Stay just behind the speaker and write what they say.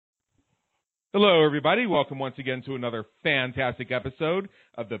Hello, everybody. Welcome once again to another fantastic episode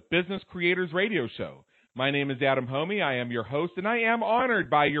of the Business Creators Radio Show. My name is Adam Homey. I am your host, and I am honored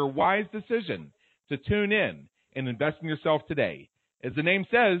by your wise decision to tune in and invest in yourself today. As the name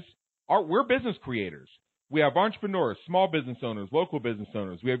says, we're business creators. We have entrepreneurs, small business owners, local business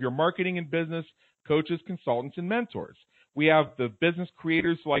owners. We have your marketing and business coaches, consultants, and mentors. We have the business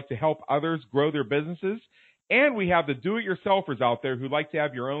creators who like to help others grow their businesses. And we have the do-it-yourselfers out there who like to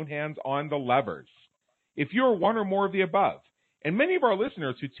have your own hands on the levers. If you're one or more of the above, and many of our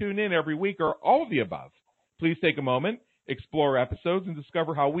listeners who tune in every week are all of the above, please take a moment, explore episodes, and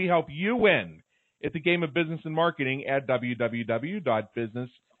discover how we help you win at the game of business and marketing at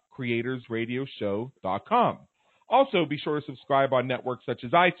www.businesscreatorsradioshow.com. Also, be sure to subscribe on networks such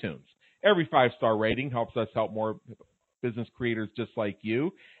as iTunes. Every 5-star rating helps us help more business creators just like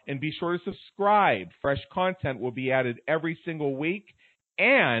you. And be sure to subscribe. Fresh content will be added every single week,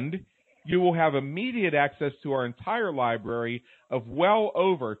 and you will have immediate access to our entire library of well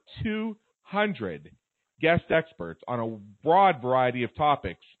over 200 guest experts on a broad variety of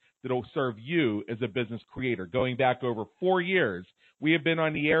topics that will serve you as a business creator. Going back over 4 years, we have been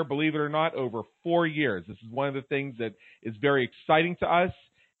on the air, believe it or not, over 4 years. This is one of the things that is very exciting to us.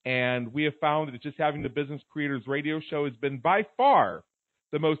 And we have found that just having the Business Creators Radio Show has been by far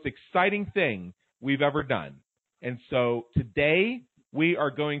the most exciting thing we've ever done. And so today we are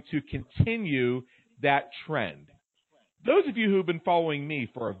going to continue that trend. Those of you who have been following me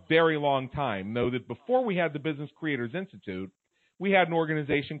for a very long time know that before we had the Business Creators Institute, we had an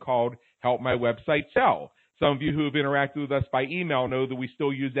organization called Help My Website Sell. Some of you who have interacted with us by email know that we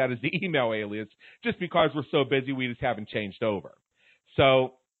still use that as the email alias. Just because we're so busy, we just haven't changed over.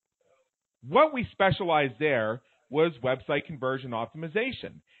 So what we specialized there was website conversion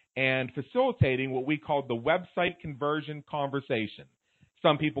optimization and facilitating what we called the website conversion conversation.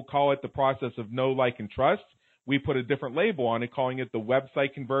 Some people call it the process of know, like, and trust. We put a different label on it, calling it the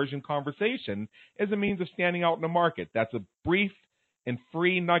website conversion conversation as a means of standing out in the market. That's a brief and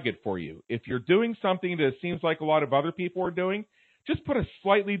free nugget for you. If you're doing something that seems like a lot of other people are doing, just put a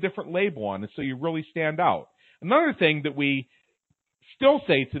slightly different label on it so you really stand out. Another thing that we still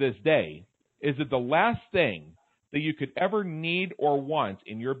say to this day is that the last thing that you could ever need or want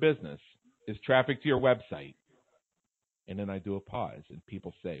in your business is traffic to your website. And then I do a pause, and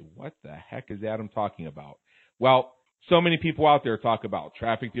people say, what the heck is Adam talking about? Well, so many people out there talk about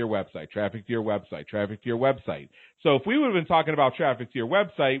traffic to your website, traffic to your website, traffic to your website. So if we would have been talking about traffic to your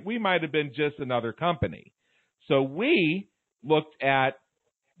website, we might have been just another company. So we looked at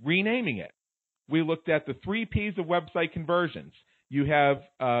renaming it. We looked at the 3 Ps of website conversions. You have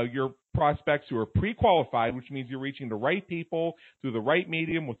your prospects who are pre-qualified, which means you're reaching the right people through the right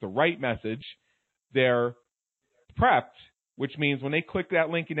medium with the right message. They're prepped, which means when they click that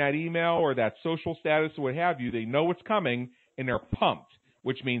link in that email or that social status or what have you, they know what's coming and they're pumped,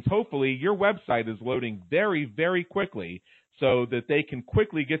 which means hopefully your website is loading very, very quickly so that they can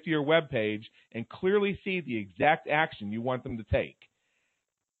quickly get to your web page and clearly see the exact action you want them to take.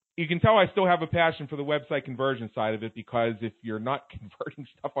 You can tell I still have a passion for the website conversion side of it, because if you're not converting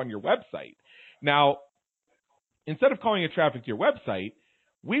stuff on your website. Now, instead of calling it traffic to your website,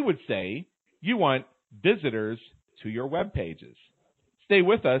 we would say you want visitors to your web pages. Stay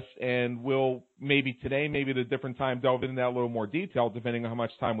with us, and we'll maybe today, maybe at a different time, delve into that a little more detail, depending on how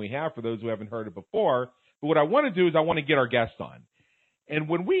much time we have for those who haven't heard it before. But what I want to do is I want to get our guests on. And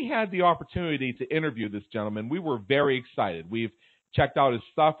when we had the opportunity to interview this gentleman, we were very excited. We've checked out his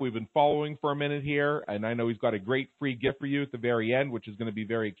stuff. We've been following for a minute here, and I know he's got a great free gift for you at the very end, which is going to be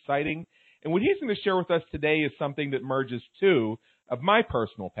very exciting. And what he's going to share with us today is something that merges 2 of my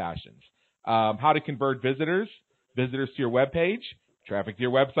personal passions: how to convert visitors to your webpage, traffic to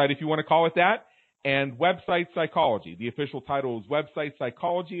your website if you want to call it that, and website psychology. The official title is Website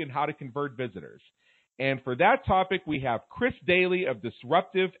Psychology and How to Convert Visitors. And for that topic, we have Chris Daly of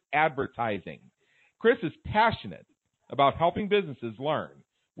Disruptive Advertising. Chris is passionate about helping businesses learn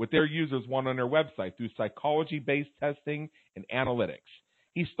what their users want on their website through psychology-based testing and analytics.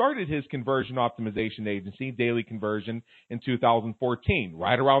 He started his conversion optimization agency, Daily Conversion, in 2014,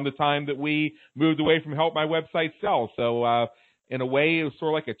 right around the time that we moved away from Help My Website Sell. So in a way, it was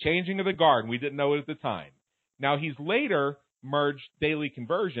sort of like a changing of the guard, and we didn't know it at the time. Now, he's later merged Daily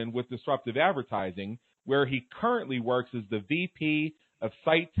Conversion with Disruptive Advertising, where he currently works as the VP of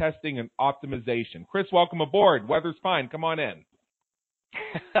Site Testing and Optimization. Chris, welcome aboard. Weather's fine. Come on in.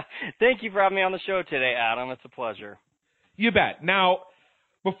 Thank you for having me on the show today, Adam. It's a pleasure. You bet. Now,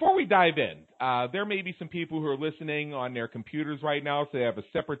 Before we dive in, there may be some people who are listening on their computers right now, so they have a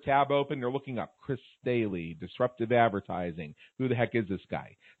separate tab open. They're looking up Chris Staley, disruptive advertising. Who the heck is this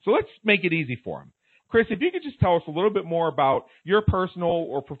guy? So let's make it easy for him. Chris, if you could just tell us a little bit more about your personal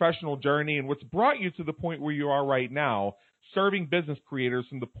or professional journey and what's brought you to the point where you are right now, serving business creators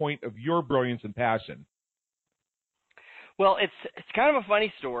from the point of your brilliance and passion. Well, it's kind of a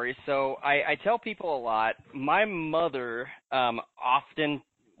funny story. So I tell people a lot. My mother often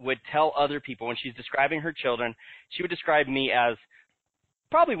would tell other people when she's describing her children, she would describe me as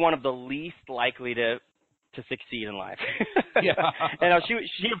probably one of the least likely to succeed in life. Yeah. And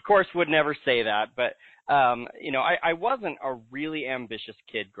she of course would never say that, but I wasn't a really ambitious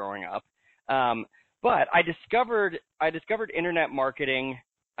kid growing up. But I discovered internet marketing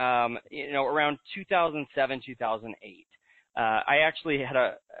around 2007, 2008. I actually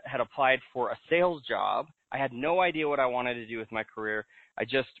had applied for a sales job. I had no idea what I wanted to do with my career. I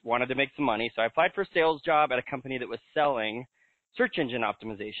just wanted to make some money. So I applied for a sales job at a company that was selling search engine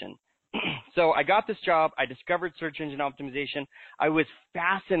optimization. So I got this job. I discovered search engine optimization. I was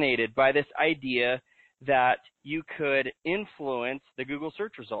fascinated by this idea that you could influence the Google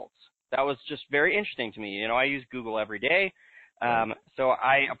search results. That was just very interesting to me. I use Google every day. So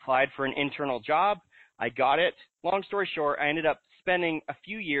I applied for an internal job. I got it. Long story short, I ended up spending a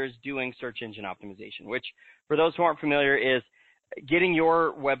few years doing search engine optimization, which for those who aren't familiar is getting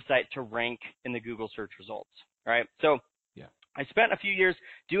your website to rank in the Google search results, right? So yeah, I spent a few years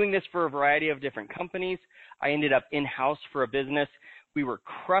doing this for a variety of different companies. I ended up in-house for a business. We were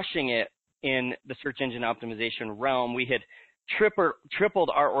crushing it in the search engine optimization realm. We had tripled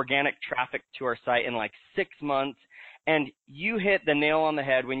our organic traffic to our site in like 6 months. And you hit the nail on the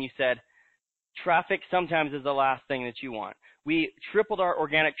head when you said, traffic sometimes is the last thing that you want. We tripled our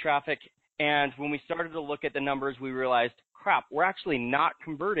organic traffic, and when we started to look at the numbers, we realized, crap, we're actually not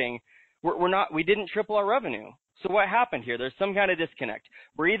converting. We didn't triple our revenue. So what happened here? There's some kind of disconnect.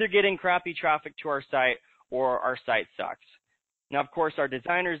 We're either getting crappy traffic to our site or our site sucks. Now, of course, our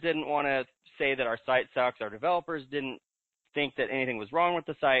designers didn't want to say that our site sucks. Our developers didn't think that anything was wrong with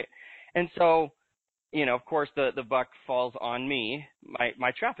the site. And so, of course, the buck falls on me.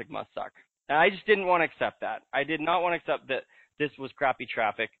 My traffic must suck. And I just didn't want to accept that. I did not want to accept that this was crappy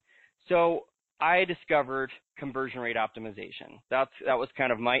traffic. So I discovered conversion rate optimization. That was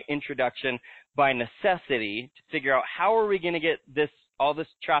kind of my introduction by necessity to figure out how are we going to get all this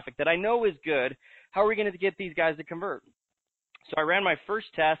traffic that I know is good, how are we going to get these guys to convert? So I ran my first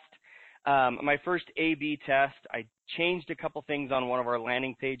test, my first A/B test. I changed a couple things on one of our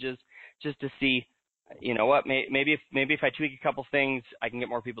landing pages just to see, maybe if I tweak a couple things, I can get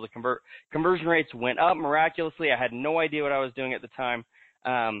more people to convert. Conversion rates went up miraculously. I had no idea what I was doing at the time,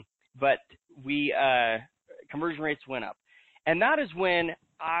 but conversion rates went up. And that is when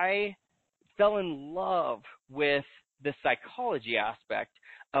I fell in love with the psychology aspect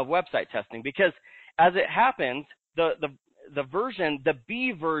of website testing, because as it happens, the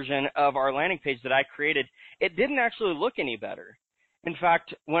B version of our landing page that I created, it didn't actually look any better. In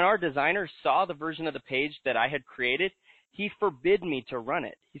fact, when our designer saw the version of the page that I had created, he forbid me to run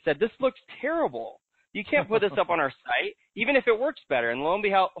it. He said, "This looks terrible. You can't put this up on our site, even if it works better." And lo and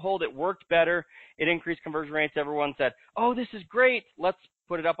behold, it worked better. It increased conversion rates. Everyone said, "Oh, this is great. Let's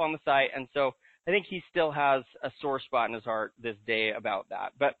put it up on the site." And so I think he still has a sore spot in his heart this day about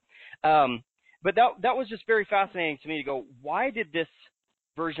that. But that was just very fascinating to me to go, why did this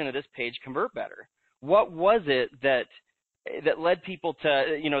version of this page convert better? What was it that led people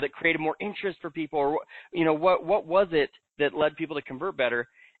to, that created more interest for people, or, what was it that led people to convert better?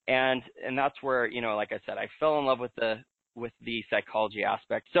 And that's where, like I said, I fell in love with the psychology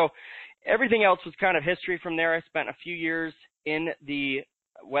aspect. So everything else was kind of history from there. I spent a few years in the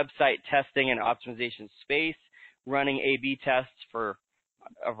website testing and optimization space, running A/B tests for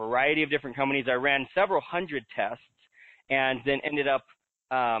a variety of different companies. I ran several hundred tests, and then ended up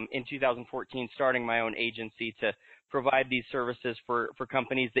in 2014 starting my own agency to provide these services for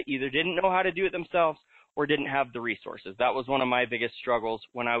companies that either didn't know how to do it themselves or didn't have the resources. That was one of my biggest struggles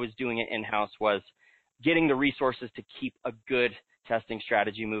when I was doing it in-house, was getting the resources to keep a good testing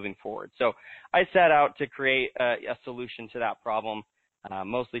strategy moving forward. So I set out to create a solution to that problem,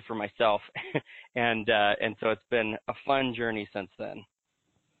 mostly for myself, and so it's been a fun journey since then.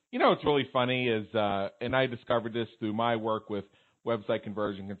 What's really funny is, and I discovered this through my work with website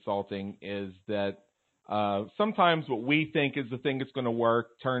conversion consulting, is that sometimes what we think is the thing that's going to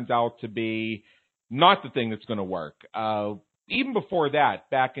work turns out to be not the thing that's going to work. Even before that,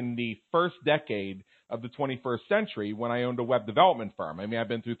 back in the first decade of the 21st century when I owned a web development firm. I mean, I've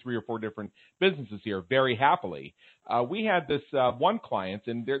been through 3 or 4 different businesses here very happily. We had this one client,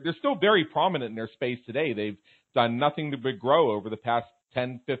 and they're still very prominent in their space today. They've done nothing but grow over the past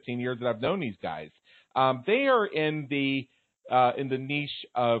 10, 15 years that I've known these guys. They are in the niche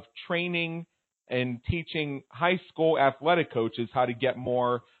of training and teaching high school athletic coaches how to get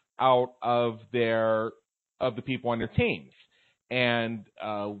more out of the people on their teams. And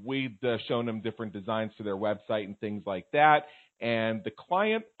we've shown them different designs for their website and things like that. And the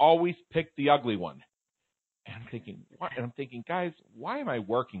client always picked the ugly one. And I'm thinking, what? And I'm thinking, guys, why am I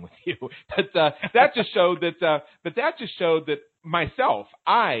working with you? But that just showed that myself,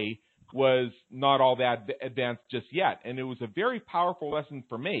 I was not all that advanced just yet. And it was a very powerful lesson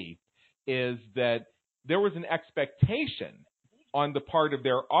for me, is that there was an expectation on the part of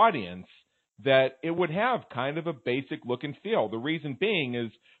their audience that it would have kind of a basic look and feel. The reason being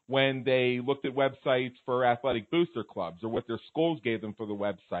is when they looked at websites for athletic booster clubs, or what their schools gave them for the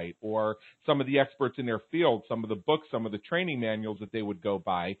website, or some of the experts in their field, some of the books, some of the training manuals that they would go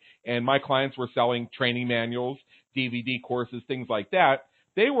by, and my clients were selling training manuals, DVD courses, things like that,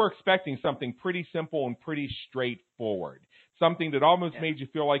 they were expecting something pretty simple and pretty straightforward, something that almost made you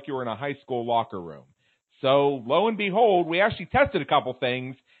feel like you were in a high school locker room. So lo and behold, we actually tested a couple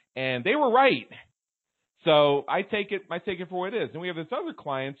things, and they were right. So I take it for what it is. And we have this other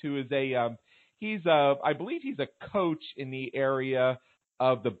client who is I believe he's a coach in the area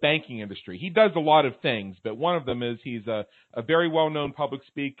of the banking industry. He does a lot of things, but one of them is he's a very well-known public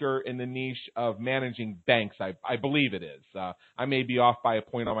speaker in the niche of managing banks. I believe it is. I may be off by a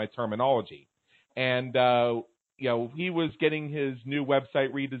point on my terminology. And he was getting his new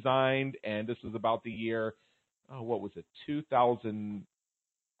website redesigned, and this was about the year, 2000.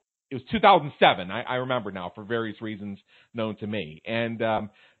 It was 2007. I remember now, for various reasons known to me. And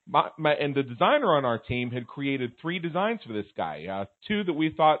and the designer on our team had created 3 designs for this guy, 2 that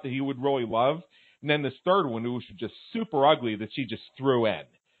we thought that he would really love, and then this third one, which was just super ugly, that she just threw in.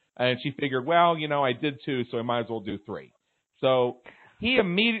 And she figured, well, I did 2, so I might as well do 3. So he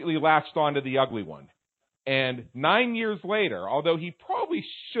immediately latched onto the ugly one. And 9 years later, although he probably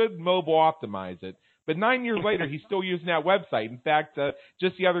should mobile optimize it, but 9 years later, he's still using that website. In fact,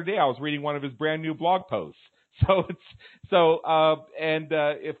 just the other day, I was reading one of his brand new blog posts.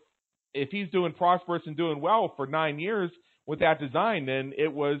 If he's doing prosperous and doing well for 9 years with that design, then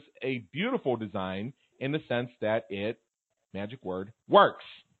it was a beautiful design in the sense that it, magic word, works.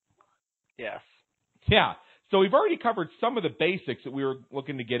 Yes. Yeah. So we've already covered some of the basics that we were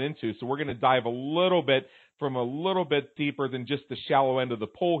looking to get into. So we're going to dive a little bit deeper than just the shallow end of the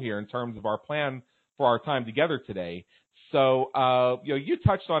pool here in terms of our plan for our time together today. So, you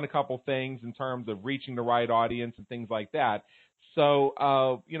touched on a couple things in terms of reaching the right audience and things like that. So,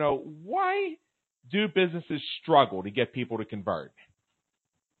 why do businesses struggle to get people to convert?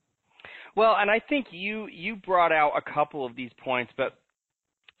 Well, and I think you brought out a couple of these points, but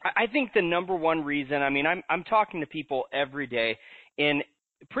I think the number one reason, I'm talking to people every day in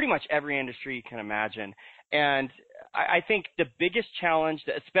pretty much every industry you can imagine. And I think the biggest challenge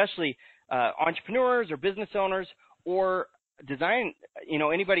that especially entrepreneurs or business owners or design,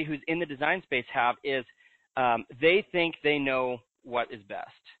 anybody who's in the design space have is they think they know what is best.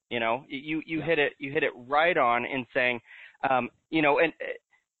 You hit it right on in saying, and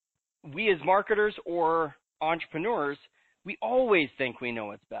we as marketers or entrepreneurs, we always think we know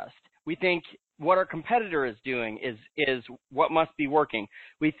what's best. We think what our competitor is doing is what must be working.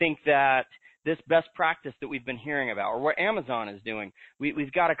 We think that this best practice that we've been hearing about, or what Amazon is doing,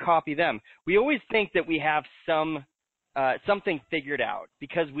 we've got to copy them. We always think that we have something figured out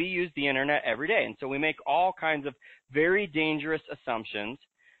because we use the internet every day. And so we make all kinds of very dangerous assumptions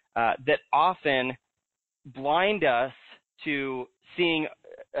that often blind us to seeing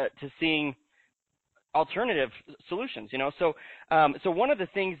alternative solutions. So one of the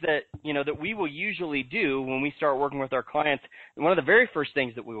things that that we will usually do when we start working with our clients, one of the very first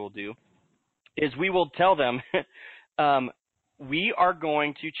things that we will do is we will tell them we are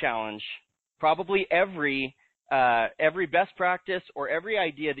going to challenge probably every best practice or every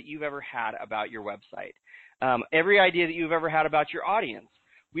idea that you've ever had about your website, every idea that you've ever had about your audience.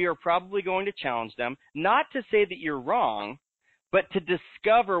 We are probably going to challenge them, not to say that you're wrong, but to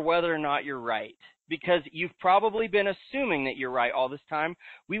discover whether or not you're right, because you've probably been assuming that you're right all this time.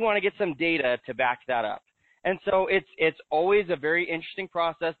 We want to get some data to back that up. And so it's always a very interesting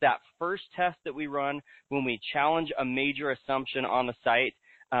process. That first test that we run when we challenge a major assumption on the site.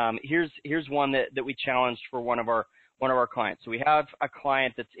 Here's one that we challenged for one of our clients. So we have a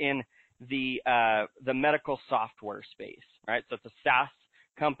client that's in the medical software space, right? So it's a SaaS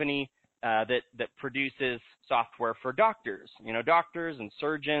company. that produces software for doctors, doctors and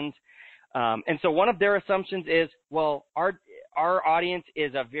surgeons. And so one of their assumptions is, well, our audience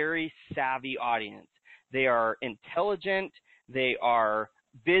is a very savvy audience. They are intelligent, they are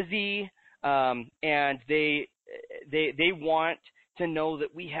busy, and they want to know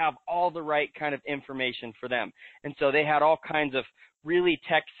that we have all the right kind of information for them. And so they had all kinds of really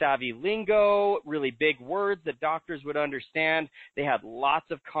tech-savvy lingo, really big words that doctors would understand. They had lots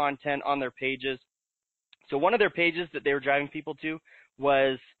of content on their pages. So one of their pages that they were driving people to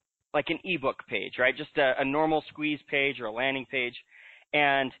was like an ebook page, right? Just a normal squeeze page or a landing page.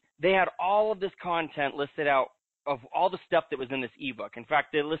 And they had all of this content listed out of all the stuff that was in this ebook. In fact,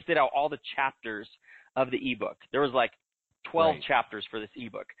 they listed out all the chapters of the ebook. There was like 12 chapters for this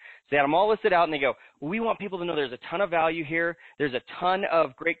ebook. So they had them all listed out, and they go, well, we want people to know there's a ton of value here. There's a ton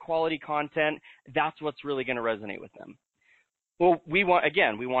of great quality content. That's what's really going to resonate with them. Well, we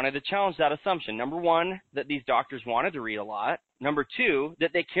wanted to challenge that assumption. Number one, that these doctors wanted to read a lot. Number two,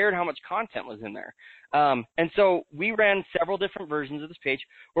 that they cared how much content was in there. And so we ran several different versions of this page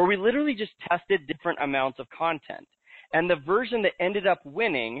where we literally just tested different amounts of content. And the version that ended up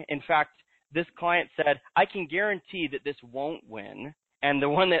winning, in fact, this client said, I can guarantee that this won't win. And the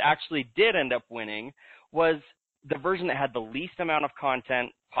one that actually did end up winning was the version that had the least amount of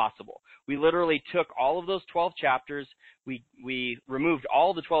content possible. We literally took all of those 12 chapters. We removed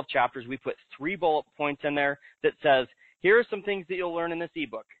all the 12 chapters. We put 3 bullet points in there that says, here are some things that you'll learn in this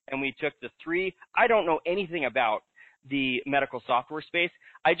ebook. And we took the 3. I don't know anything about the medical software space.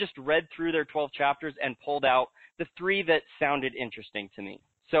 I just read through their 12 chapters and pulled out the 3 that sounded interesting to me.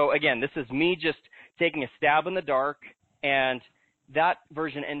 So again, this is me just taking a stab in the dark, and that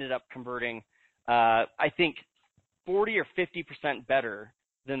version ended up converting, I think, 40 or 50% better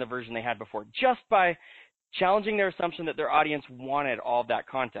than the version they had before, just by challenging their assumption that their audience wanted all of that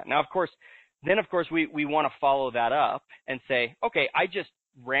content. Now, of course, we want to follow that up and say, okay, I just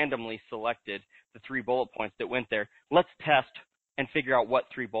randomly selected the 3 bullet points that went there. Let's test and figure out what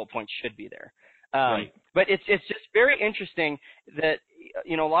 3 bullet points should be there. But it's just very interesting that,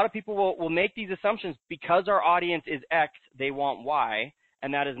 a lot of people will make these assumptions because our audience is X, they want Y,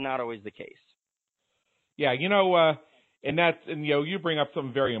 and that is not always the case. Yeah, and you bring up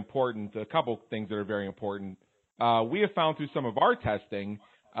something very important, a couple of things that are very important. We have found through some of our testing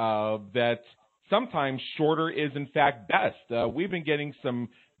that sometimes shorter is in fact best. We've been getting some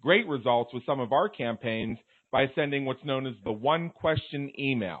great results with some of our campaigns by sending what's known as the one question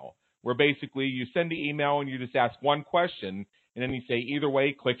email, where basically you send the email and you just ask one question, and then you say, either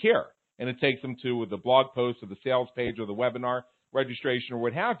way, click here. And it takes them to the blog post or the sales page or the webinar registration or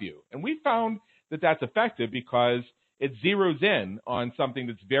what have you. And we found that that's effective because it zeroes in on something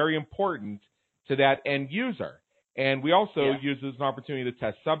that's very important to that end user. And we also use this as an opportunity to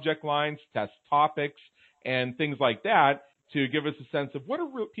test subject lines, test topics, and things like that to give us a sense of what are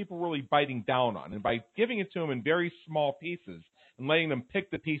people really biting down on. And by giving it to them in very small pieces and letting them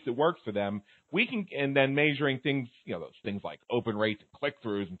pick the piece that works for them, we can, and then measuring things, those things like open rates and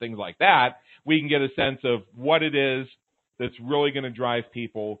click-throughs and things like that, we can get a sense of what it is that's really going to drive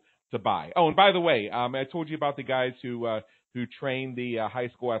people to buy. Oh, and by the way, I told you about the guys who train the high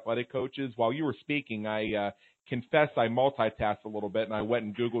school athletic coaches. While you were speaking, I confess I multitasked a little bit, and I went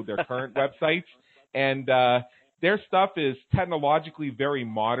and Googled their current websites. And their stuff is technologically very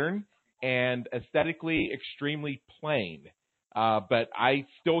modern and aesthetically extremely plain. But I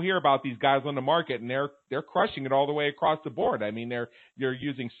still hear about these guys on the market, and they're crushing it all the way across the board. I mean, they're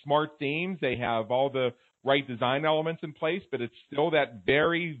using smart themes. They have all the right design elements in place, but it's still that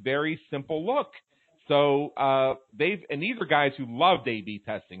very, very simple look. So and these are guys who loved A/B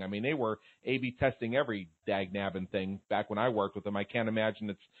testing. I mean, they were A/B testing every dag-nabbing thing back when I worked with them. I can't imagine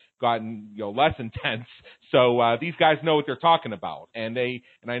it's gotten less intense. So these guys know what they're talking about, and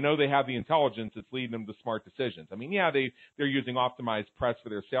I know they have the intelligence that's leading them to smart decisions. I mean, they're using optimized press for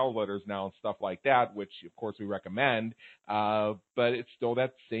their sales letters now and stuff like that, which of course we recommend. But it's still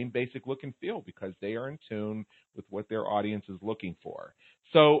that same basic look and feel because they are in tune with what their audience is looking for.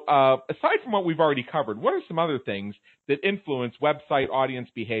 So aside from what we've already covered, what are some other things that influence website audience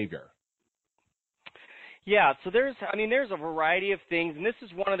behavior? Yeah, so there's a variety of things, and this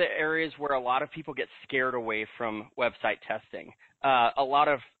is one of the areas where a lot of people get scared away from website testing. A lot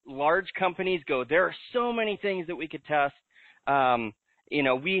of large companies go, there are so many things that we could test.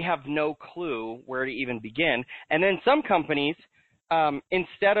 We have no clue where to even begin. And then some companies,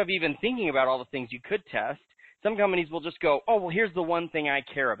 instead of even thinking about all the things you could test, some companies will just go, oh, well, here's the one thing I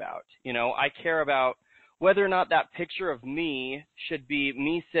care about. I care about whether or not that picture of me should be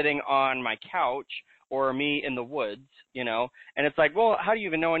me sitting on my couch or me in the woods, you know, and it's like, well, how do you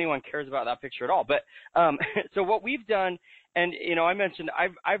even know anyone cares about that picture at all? But so what we've done, and, you know, I mentioned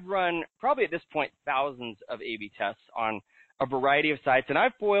I've run probably at this point thousands of A/B tests on a variety of sites, and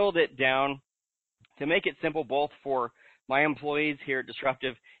I've boiled it down to make it simple both for my employees here at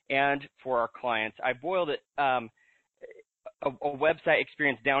Disruptive and for our clients. I boiled it a website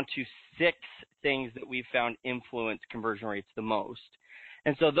experience down to 6 things that we've found influence conversion rates the most.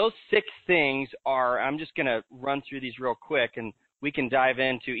 And so those 6 things are, I'm just going to run through these real quick, and we can dive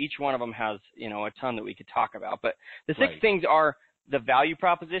into, each one of them has, you know, a ton that we could talk about. But the 6 things are the value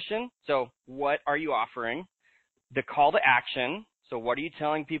proposition. So what are you offering? The call to action. So what are you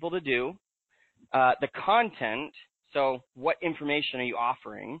telling people to do? The content. So what information are you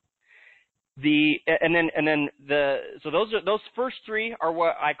offering? So those first 3 are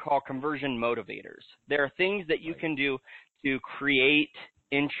what I call conversion motivators. There are things that you can do to create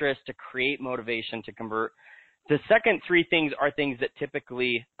interest, to create motivation, to convert. The second 3 things are things that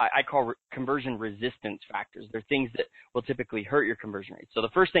typically I call conversion resistance factors. They're things that will typically hurt your conversion rate. So the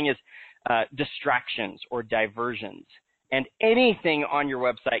first thing is distractions or diversions. And anything on your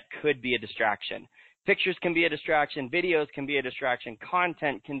website could be a distraction. Pictures can be a distraction, videos can be a distraction,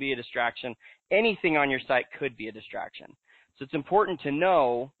 content can be a distraction. Anything on your site could be a distraction. So it's important to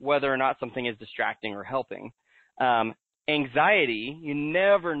know whether or not something is distracting or helping. Anxiety, you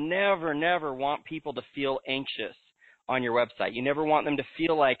never want people to feel anxious on your website. You never want them to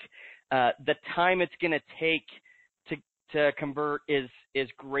feel like the time it's going to take to convert is a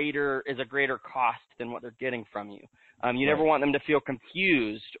greater cost than what they're getting from you. You never want them to feel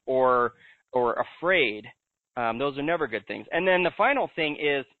confused or afraid. Those are never good things. And then the final thing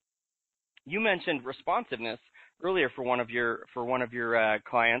is, you mentioned responsiveness earlier for one of your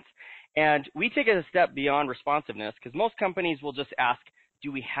clients, and we take it a step beyond responsiveness, because most companies will just ask, do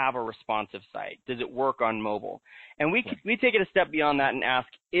we have a responsive site? Does it work on mobile? And we take it a step beyond that and ask,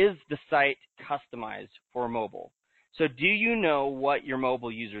 is the site customized for mobile? So do you know what your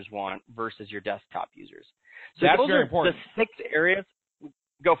mobile users want versus your desktop users? So that's those very are important. The 6 areas.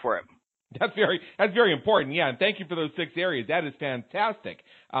 Go for it. That's very important. Yeah, and thank you for those 6 areas. That is fantastic.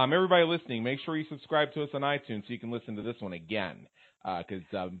 Everybody listening, make sure you subscribe to us on iTunes so you can listen to this one again, because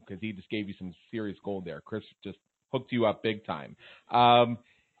he just gave you some serious gold there. Chris just hooked you up big time.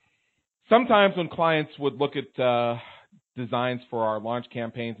 Sometimes when clients would look at designs for our launch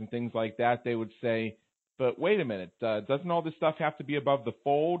campaigns and things like that, they would say, but wait a minute, doesn't all this stuff have to be above the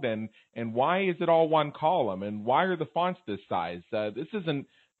fold? And why is it all one column? And why are the fonts this size? This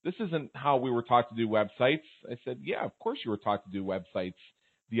isn't how we were taught to do websites. I said, yeah, of course you were taught to do websites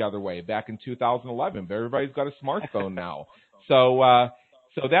the other way back in 2011, but everybody's got a smartphone now. So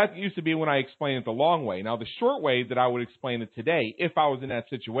that used to be when I explained it the long way. Now, the short way that I would explain it today, if I was in that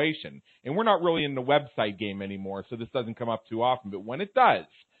situation, and we're not really in the website game anymore, so this doesn't come up too often, but when it does,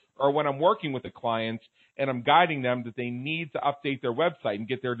 or when I'm working with a client and I'm guiding them that they need to update their website and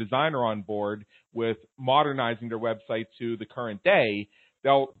get their designer on board with modernizing their website to the current day,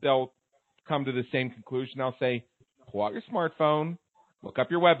 they'll come to the same conclusion. They'll say, pull out your smartphone, look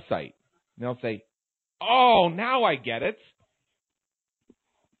up your website. And they'll say, oh, now I get it.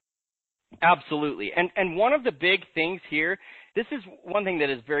 Absolutely. And one of the big things here, this is one thing that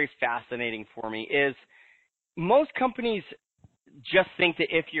is very fascinating for me, is most companies just think that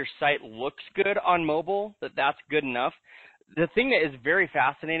if your site looks good on mobile, that's good enough. The thing that is very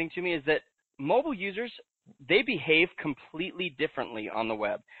fascinating to me is that mobile users, they behave completely differently on the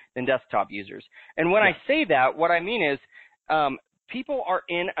web than desktop users. And when I say that, what I mean is people are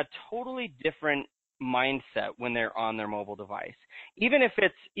in a totally different mindset when they're on their mobile device. Even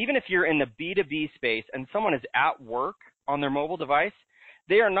if you're in the B2B space and someone is at work on their mobile device,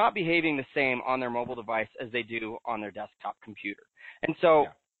 they are not behaving the same on their mobile device as they do on their desktop computer. And so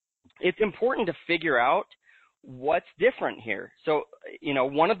it's important to figure out what's different here. So, you know,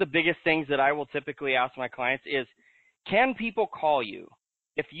 one of the biggest things that I will typically ask my clients is, can people call you?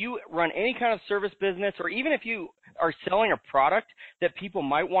 If you run any kind of service business, or even if you are selling a product that people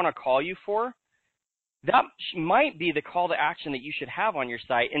might want to call you for, that might be the call to action that you should have on your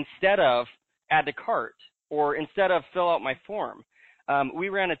site instead of add to cart or instead of fill out my form. We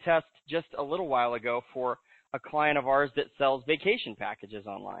ran a test just a little while ago for a client of ours that sells vacation packages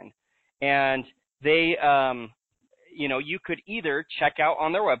online. And they, you know, you could either check out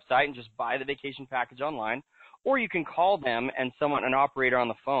on their website and just buy the vacation package online, or you can call them and an operator on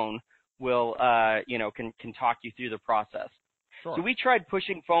the phone will, you know, can talk you through the process. Sure. So we tried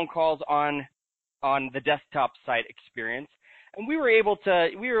pushing phone calls on the desktop site experience, and we were able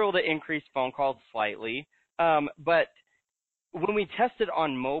to increase phone calls slightly, but when we tested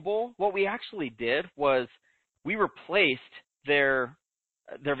on mobile, what we actually did was we replaced their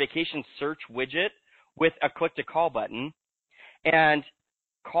vacation search widget with a click-to-call button, and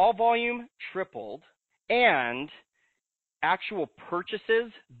call volume tripled, and actual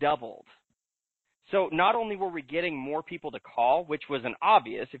purchases doubled. So not only were we getting more people to call, which was an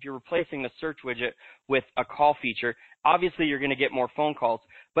obvious, if you're replacing the search widget with a call feature, obviously you're going to get more phone calls.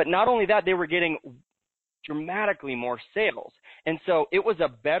 But not only that, they were getting dramatically more sales. And so it was a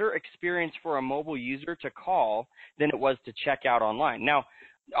better experience for a mobile user to call than it was to check out online. Now,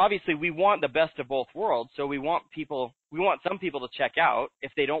 obviously we want the best of both worlds. So we want some people to check out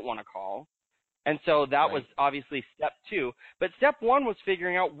if they don't want to call. And so that was obviously step 2. But step 1 was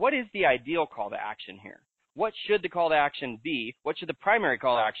figuring out what is the ideal call to action here. What should the call to action be? What should the primary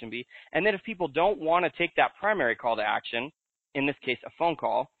call to action be? And then if people don't want to take that primary call to action, in this case a phone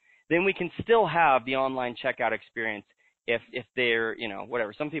call, then we can still have the online checkout experience if they're,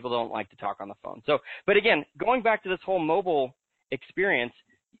 whatever. Some people don't like to talk on the phone. So, but again, going back to this whole mobile experience,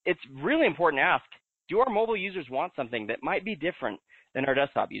 it's really important to ask, do our mobile users want something that might be different than our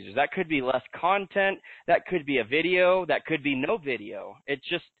desktop users? That could be less content, that could be a video, that could be no video. It's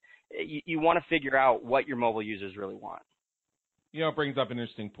just, you want to figure out what your mobile users really want. It brings up an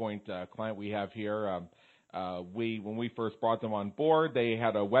interesting point, client we have here. When we first brought them on board, they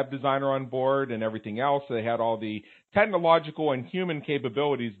had a web designer on board and everything else. They had all the technological and human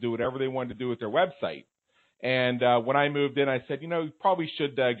capabilities to do whatever they wanted to do with their website. And when I moved in, I said, you probably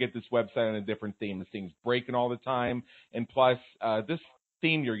should get this website on a different theme. This thing's breaking all the time. And plus, this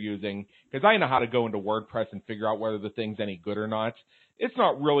theme you're using, because I know how to go into WordPress and figure out whether the thing's any good or not. It's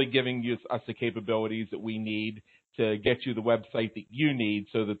not really giving us the capabilities that we need to get you the website that you need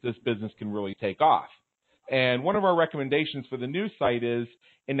so that this business can really take off. And one of our recommendations for the new site is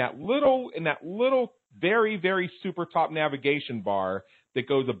in that little very, very super top navigation bar that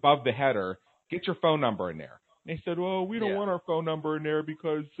goes above the header, get your phone number in there. And they said, well, we don't want our phone number in there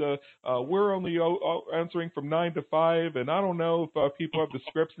because we're only answering from 9 to 5, and I don't know if people have the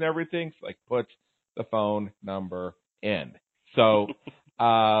scripts and everything. It's like, put the phone number in. So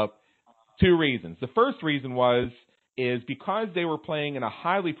 2 reasons. The first reason is because they were playing in a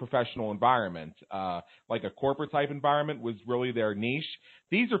highly professional environment, like a corporate type environment was really their niche.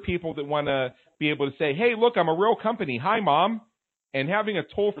 These are people that want to be able to say, hey, look, I'm a real company. Hi, Mom. And having a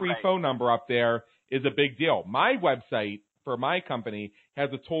toll-free phone number up there is a big deal. My website for my company has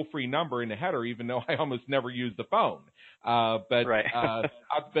a toll-free number in the header, even though I almost never use the phone.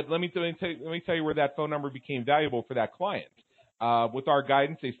 But let me tell you where that phone number became valuable for that client. With our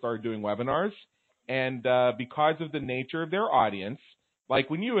guidance, they started doing webinars. And because of the nature of their audience, like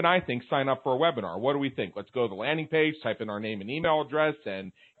when you and I sign up for a webinar, what do we think? Let's go to the landing page, type in our name and email address,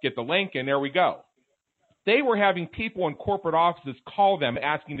 and get the link, and there we go. They were having people in corporate offices call them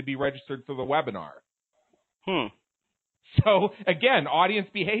asking to be registered for the webinar. So, again, audience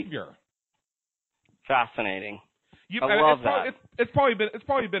behavior. Fascinating. I love that. It's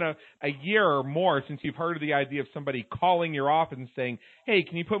probably been a year or more since you've heard of the idea of somebody calling your office and saying, hey,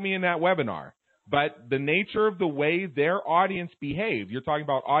 can you put me in that webinar? But the nature of the way their audience behaved, you're talking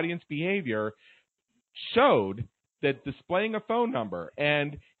about audience behavior, showed that displaying a phone number,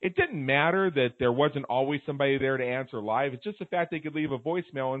 and it didn't matter that there wasn't always somebody there to answer live. It's just the fact they could leave a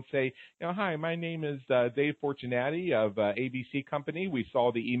voicemail and say, hi, my name is Dave Fortunati of ABC Company. We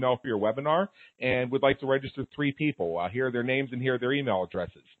saw the email for your webinar and would like to register 3 people. Here are their names and here are their email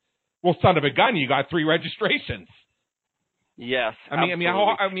addresses. Well, son of a gun, you got 3 registrations. Yes. I mean,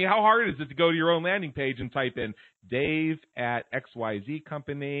 how hard is it to go to your own landing page and type in Dave at XYZ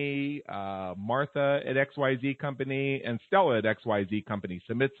Company, Martha at XYZ Company, and Stella at XYZ Company.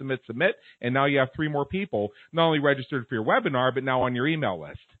 Submit, and now you have 3 more people not only registered for your webinar, but now on your email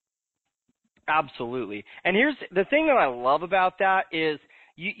list. Absolutely. And here's the thing that I love about that is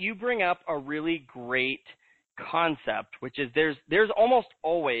you bring up a really great concept, which is there's almost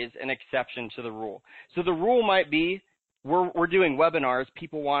always an exception to the rule. So the rule might be, we're doing webinars.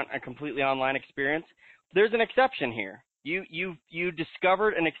 People want a completely online experience. There's an exception here. You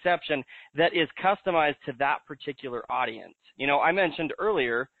discovered an exception that is customized to that particular audience. I mentioned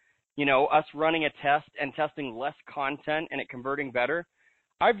earlier, us running a test and testing less content and it converting better.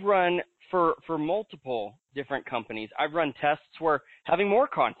 I've run for multiple different companies. I've run tests where having more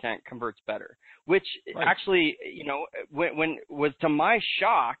content converts better, which actually, when was to my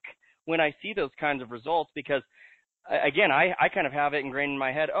shock when I see those kinds of results, because again, I kind of have it ingrained in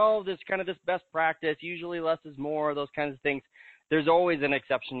my head, this kind of this best practice, usually less is more, those kinds of things. There's always an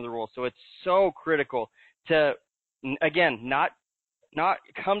exception to the rule. So it's so critical to, again, not not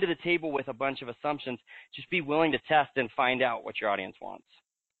come to the table with a bunch of assumptions. Just be willing to test and find out what your audience wants.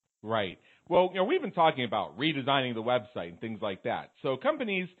 Right. Well, we've been talking about redesigning the website and things like that. So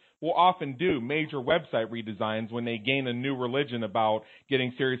companies will often do major website redesigns when they gain a new religion about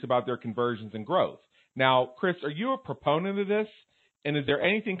getting serious about their conversions and growth. Now, Chris, are you a proponent of this? And is there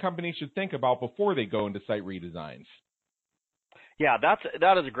anything companies should think about before they go into site redesigns? Yeah,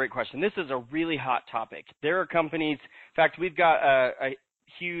 that is a great question. This is a really hot topic. There are companies, in fact, we've got a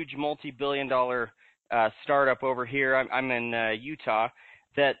huge multi-billion-dollar startup over here. I'm in Utah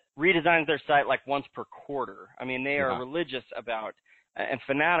that redesigns their site like once per quarter. I mean, they are religious about and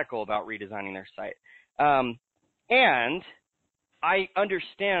fanatical about redesigning their site. And I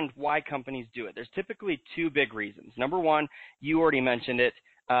understand why companies do it. There's typically two big reasons. Number one, you already mentioned it.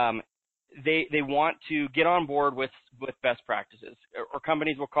 They want to get on board with best practices, or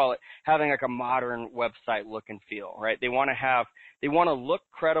companies will call it having like a modern website look and feel, right? They want to look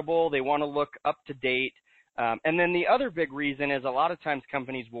credible. They want to look up to date. And then the other big reason is a lot of times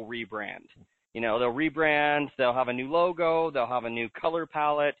companies will rebrand. They'll rebrand, they'll have a new logo, they'll have a new color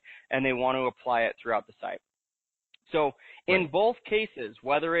palette, and they want to apply it throughout the site. So in both cases,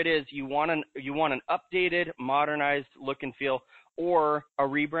 whether it is you want an updated, modernized look and feel or a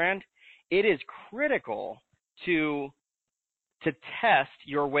rebrand, it is critical to test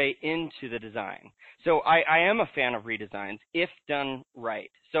your way into the design. So I am a fan of redesigns if done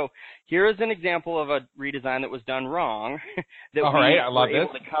right. So here is an example of a redesign that was done wrong that were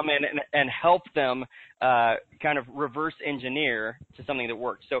able to come in and help them kind of reverse engineer to something that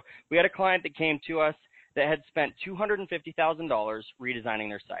worked. So we had a client that came to us that had spent $250,000 redesigning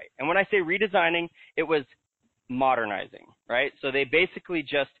their site. And when I say redesigning, it was modernizing, right? So they basically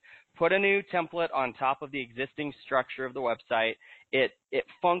just put a new template on top of the existing structure of the website. It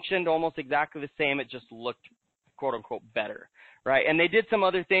functioned almost exactly the same. It just looked, quote unquote, better, right? And they did some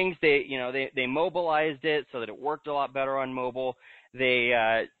other things. They mobilized it so that it worked a lot better on mobile. They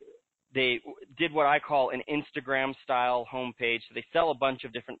did what I call an Instagram style homepage. So they sell a bunch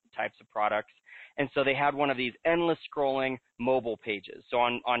of different types of products. And so they had one of these endless scrolling mobile pages. So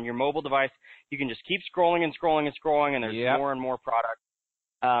on your mobile device, you can just keep scrolling and scrolling and scrolling, and there's more and more products.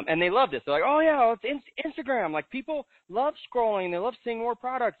 And they love this. They're like, oh, yeah, it's Instagram. Like, people love scrolling. They love seeing more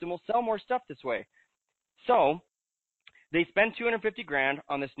products, and we'll sell more stuff this way. So they spend $250,000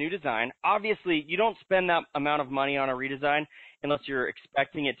 on this new design. Obviously, you don't spend that amount of money on a redesign unless you're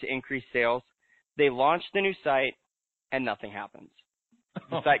expecting it to increase sales. They launch the new site, and nothing happens.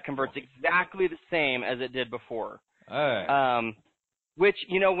 The site converts exactly the same as it did before. Which,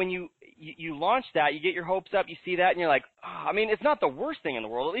 when you launch that, you get your hopes up, you see that, and you're like, it's not the worst thing in the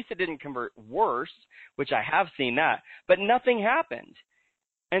world. At least it didn't convert worse, which I have seen that. But nothing happened.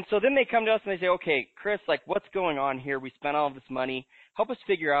 And so then they come to us and they say, okay, Chris, like, what's going on here? We spent all of this money. Help us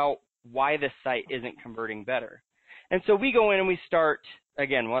figure out why this site isn't converting better. And so we go in and we start,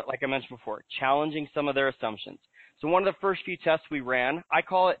 again, like I mentioned before, challenging some of their assumptions. So one of the first few tests we ran, I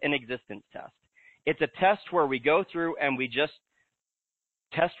call it an existence test. It's a test where we go through and we just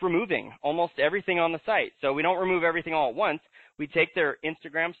test removing almost everything on the site. So we don't remove everything all at once. We take their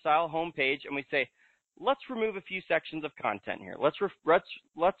Instagram style homepage and we say, let's remove a few sections of content here. Let's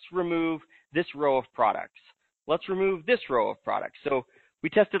remove this row of products. Let's remove this row of products. So we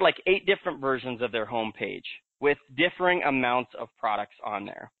tested like 8 different versions of their homepage with differing amounts of products on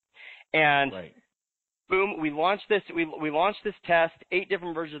there. And boom, we launched this. We launched this test, 8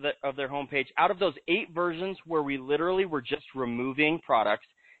 different versions of their homepage. Out of those 8 versions where we literally were just removing products,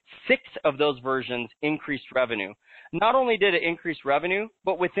 6 of those versions increased revenue. Not only did it increase revenue,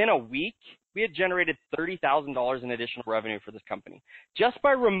 but within a week, we had generated $30,000 in additional revenue for this company just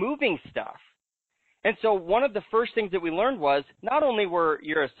by removing stuff. And so one of the first things that we learned was not only were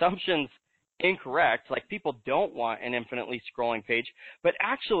your assumptions incorrect, like people don't want an infinitely scrolling page, but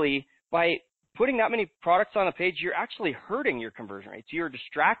actually by putting that many products on a page, you're actually hurting your conversion rates. You're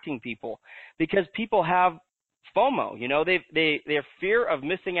distracting people because people have FOMO. Their fear of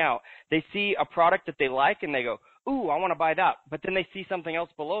missing out. They see a product that they like and they go, ooh, I want to buy that. But then they see something else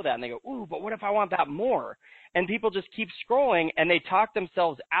below that and they go, ooh, but what if I want that more? And people just keep scrolling and they talk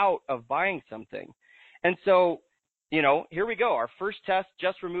themselves out of buying something. And so, here we go. Our first test,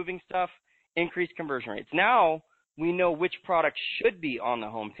 just removing stuff, increased conversion rates. Now we know which products should be on the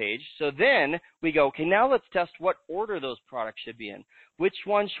home page. So then we go, okay, now let's test what order those products should be in. Which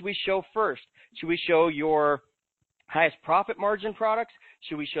one should we show first? Should we show your highest profit margin products?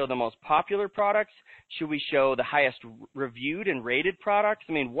 Should we show the most popular products? Should we show the highest reviewed and rated products?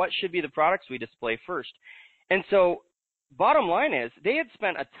 What should be the products we display first? And so bottom line is they had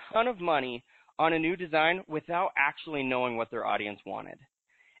spent a ton of money on a new design without actually knowing what their audience wanted.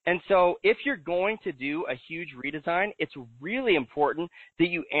 And so if you're going to do a huge redesign, it's really important that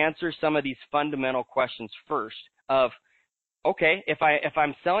you answer some of these fundamental questions first of, okay, if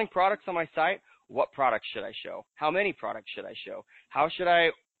I'm selling products on my site, what products should I show? How many products should I show? How should I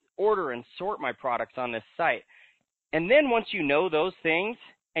order and sort my products on this site? And then once you know those things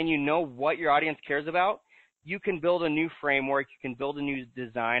and you know what your audience cares about, you can build a new framework, you can build a new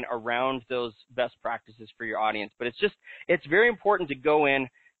design around those best practices for your audience. But it's very important to go in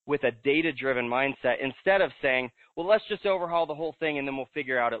with a data-driven mindset instead of saying, well, let's just overhaul the whole thing and then we'll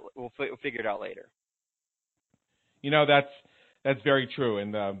figure it out later. You know, that's very true.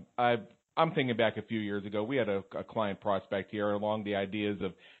 And I'm thinking back a few years ago, we had a client prospect here along the ideas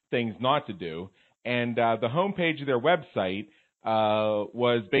of things not to do. And the homepage of their website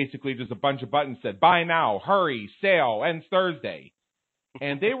was basically just a bunch of buttons that said, buy now, hurry, sale, ends Thursday.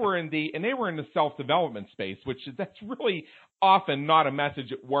 And they were in the self-development space, that's really often not a message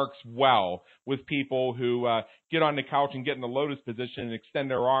that works well with people who get on the couch and get in the lotus position and extend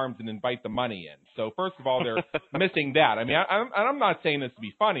their arms and invite the money in. So first of all, they're missing that. I mean, I'm not saying this to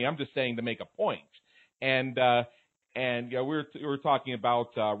be funny. I'm just saying to make a point. And you know, we were talking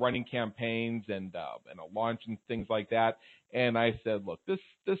about running campaigns and a launch and things like that. And I said, look,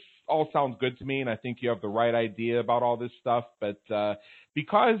 this all sounds good to me, and I think you have the right idea about all this stuff. But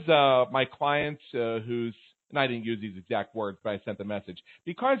because my client and I didn't use these exact words, but I sent the message,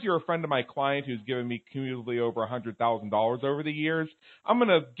 because you're a friend of my client who's given me cumulatively over $100,000 over the years, I'm going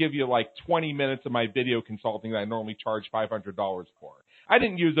to give you like 20 minutes of my video consulting that I normally charge $500 for. I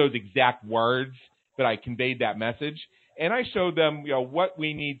didn't use those exact words, but I conveyed that message. And I showed them, you know, what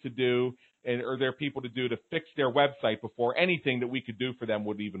we need to do or their people to do to fix their website before anything that we could do for them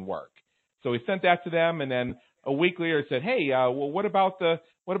would even work. So we sent that to them, and then a week later said, hey, well, what about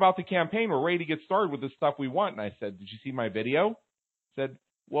the campaign? We're ready to get started with the stuff we want. And I said, did you see my video? Said,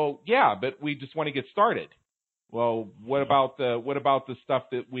 well, yeah, but we just want to get started. Well, what about the stuff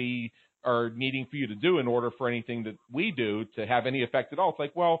that we are needing for you to do in order for anything that we do to have any effect at all? It's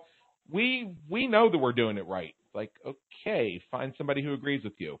like, well, we know that we're doing it right. It's like, okay, find somebody who agrees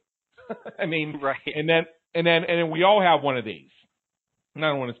with you. I mean, right. And then we all have one of these. And I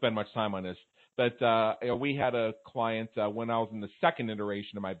don't want to spend much time on this, but you know, we had a client when I was in the second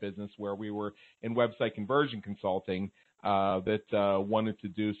iteration of my business where we were in website conversion consulting that wanted to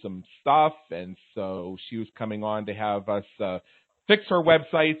do some stuff, and so she was coming on to have us fix her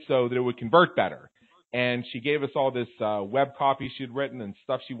website so that it would convert better. And she gave us all this web copy she'd written and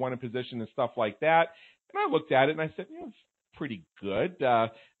stuff she wanted positioned and stuff like that. And I looked at it and I said, it's pretty good.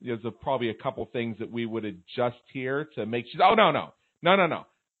 There's probably a couple things that we would adjust here to make sure. Oh, no.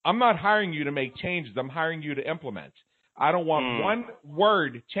 I'm not hiring you to make changes. I'm hiring you to implement. I don't want one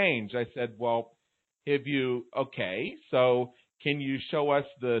word changed. I said, well, okay, so can you show us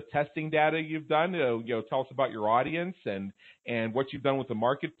the testing data you've done? Tell us about your audience and what you've done with the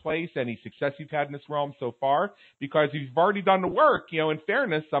marketplace, any success you've had in this realm so far. Because if you've already done the work, in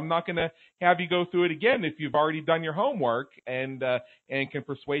fairness, I'm not going to have you go through it again if you've already done your homework and can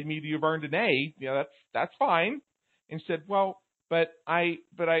persuade me that you've earned an A. That's fine. And she said, well, but I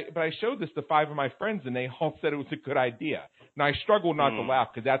showed this to 5 of my friends and they all said it was a good idea. Now I struggle not to laugh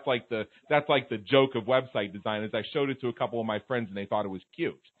because that's like the joke of website design is I showed it to a couple of my friends and they thought it was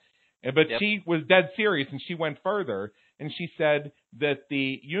cute. But she was dead serious and she went further and she said that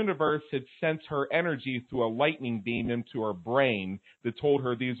the universe had sent her energy through a lightning beam into her brain that told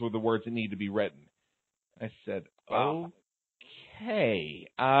her these were the words that need to be written. I said, wow. Okay.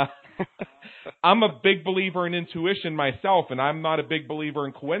 I'm a big believer in intuition myself, and I'm not a big believer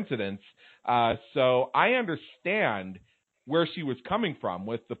in coincidence. So I understand where she was coming from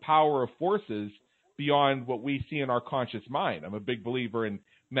with the power of forces beyond what we see in our conscious mind. I'm a big believer in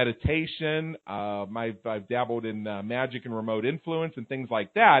meditation. I've dabbled in magic and remote influence and things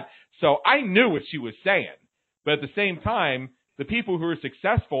like that. So I knew what she was saying. But at the same time, the people who are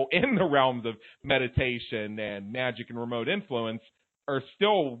successful in the realms of meditation and magic and remote influence are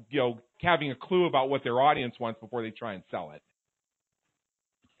still, having a clue about what their audience wants before they try and sell it.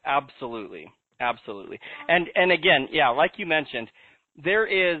 Absolutely. And again, yeah, like you mentioned,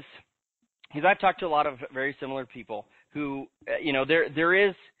 because I've talked to a lot of very similar people who, there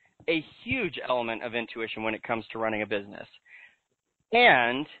is a huge element of intuition when it comes to running a business.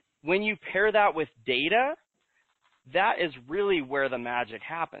 And when you pair that with data, that is really where the magic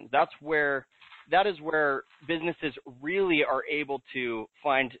happens. That is where businesses really are able to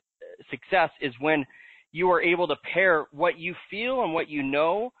find success, is when you are able to pair what you feel and what you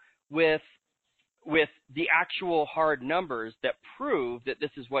know with with the actual hard numbers that prove that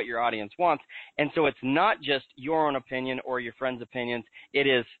this is what your audience wants. And so it's not just your own opinion or your friends' opinions. It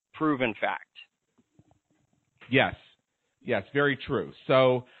is proven fact. Yes. Yes, very true.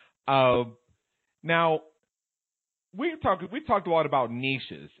 So now we've talked a lot about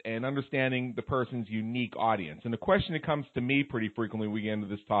niches and understanding the person's unique audience. And the question that comes to me pretty frequently when we get into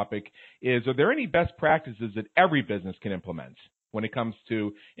this topic is, are there any best practices that every business can implement when it comes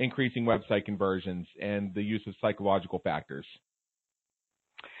to increasing website conversions and the use of psychological factors?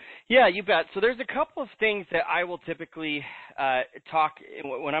 Yeah, you bet. So there's a couple of things that I will typically talk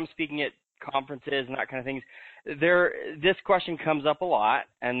when I'm speaking at conferences and that kind of things. This question comes up a lot,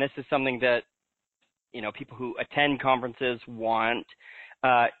 and this is something that, you know, people who attend conferences want.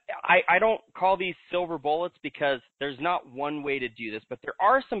 I don't call these silver bullets because there's not one way to do this, but there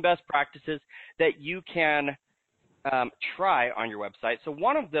are some best practices that you can try on your website. So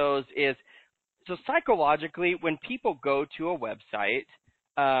one of those is, so psychologically, when people go to a website,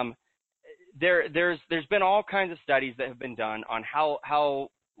 there's been all kinds of studies that have been done on how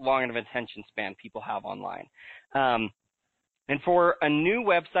long of an attention span people have online. And for a new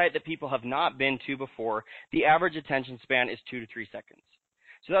website that people have not been to before, the average attention span is 2 to 3 seconds.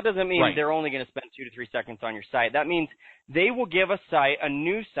 So that doesn't mean they're only going to spend 2 to 3 seconds on your site. That means they will give a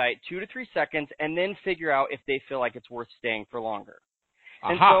new site 2 to 3 seconds and then figure out if they feel like it's worth staying for longer.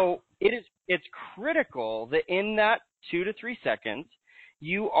 And so it's critical that in that 2 to 3 seconds,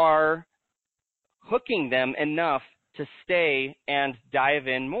 you are hooking them enough to stay and dive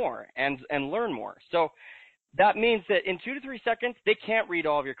in more and learn more. So that means that in 2 to 3 seconds, they can't read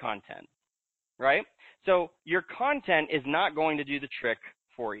all of your content, right? So your content is not going to do the trick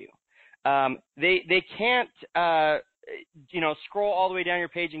for you. They can't, scroll all the way down your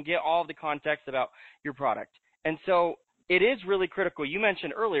page and get all of the context about your product. And so it is really critical. You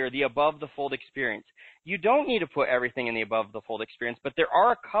mentioned earlier the above the fold experience. You don't need to put everything in the above the fold experience, but there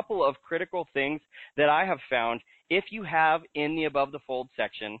are a couple of critical things that I have found if you have in the above the fold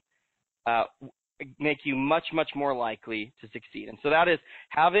section, make you much, much more likely to succeed. And so that is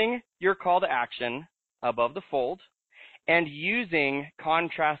having your call to action above the fold and using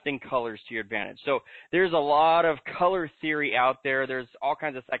contrasting colors to your advantage. So there's a lot of color theory out there. There's all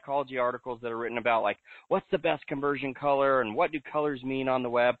kinds of psychology articles that are written about, like, what's the best conversion color and what do colors mean on the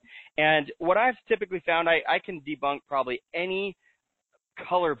web. And what I've typically found, I can debunk probably any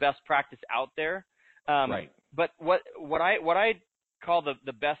color best practice out there. But what I call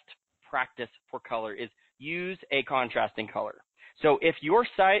the best practice for color is use a contrasting color. So if your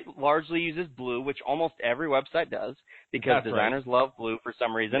site largely uses blue, which almost every website does, because designers love blue for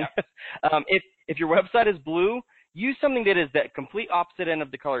some reason, if your website is blue, use something that is that complete opposite end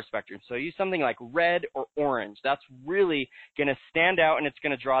of the color spectrum. So use something like red or orange. That's really going to stand out and it's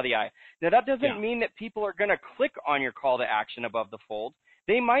going to draw the eye. Now, that doesn't mean that people are going to click on your call to action above the fold.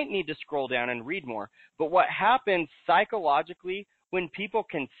 They might need to scroll down and read more. But what happens psychologically when people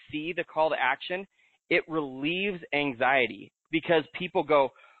can see the call to action, it relieves anxiety because people go,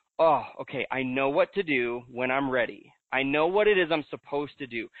 oh, okay, I know what to do when I'm ready. I know what it is I'm supposed to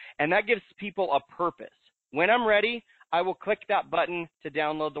do. And that gives people a purpose. When I'm ready, I will click that button to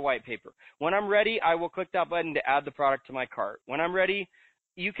download the white paper. When I'm ready, I will click that button to add the product to my cart. When I'm ready,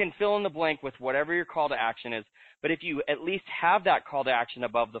 you can fill in the blank with whatever your call to action is. But if you at least have that call to action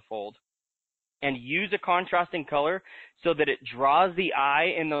above the fold and use a contrasting color so that it draws the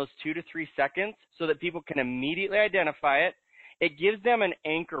eye in those 2 to 3 seconds so that people can immediately identify it, it gives them an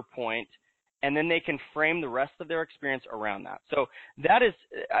anchor point, and then they can frame the rest of their experience around that. So that is,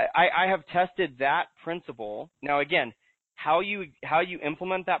 I have tested that principle. Now, again, how you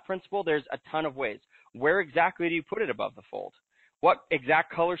implement that principle, there's a ton of ways. Where exactly do you put it above the fold? What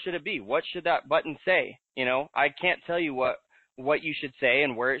exact color should it be? What should that button say? You know, I can't tell you what you should say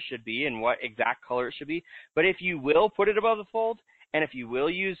and where it should be and what exact color it should be. But if you will put it above the fold and if you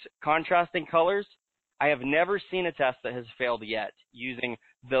will use contrasting colors, I have never seen a test that has failed yet using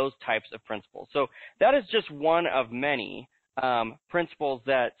those types of principles. So that is just one of many principles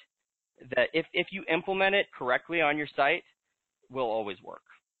that if you implement it correctly on your site, will always work.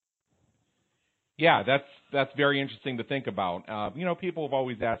 Yeah, that's very interesting to think about. People have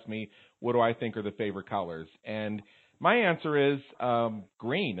always asked me, what do I think are the favorite colors? And my answer is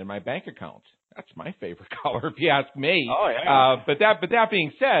green in my bank account. That's my favorite color, if you ask me. Oh, yeah. But that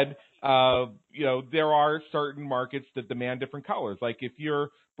being said, there are certain markets that demand different colors. Like if your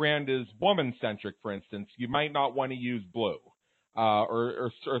brand is woman-centric, for instance, you might not want to use blue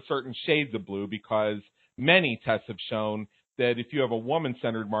or certain shades of blue because many tests have shown that if you have a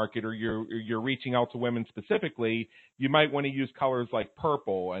woman-centered market or you're reaching out to women specifically, you might want to use colors like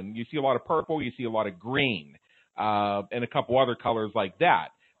purple. And you see a lot of purple, you see a lot of green, and a couple other colors like that.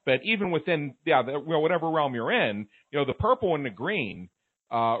 But even within, whatever realm you're in, the purple and the green,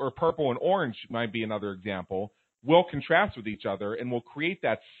 or purple and orange might be another example, will contrast with each other and will create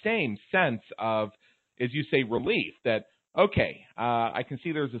that same sense of, as you say, relief that, okay, I can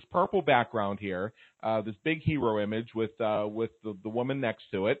see there's this purple background here, this big hero image with the woman next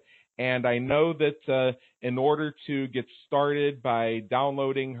to it, and I know that in order to get started by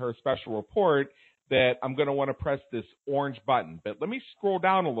downloading her special report, that I'm going to want to press this orange button. But let me scroll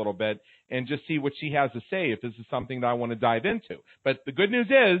down a little bit and just see what she has to say if this is something that I want to dive into. But the good news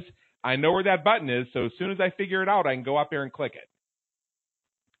is I know where that button is, so as soon as I figure it out, I can go up there and click it.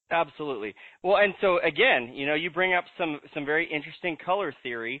 Absolutely. Well, and so again, you bring up some very interesting color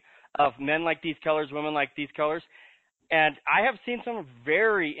theory of men like these colors, women like these colors. And I have seen some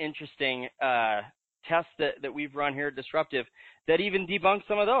very interesting tests that we've run here at Disruptive that even debunk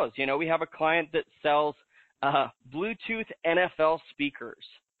some of those. We have a client that sells Bluetooth NFL speakers.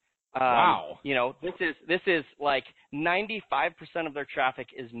 Wow. This is like 95% of their traffic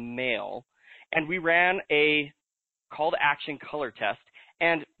is male. And we ran a call to action color test.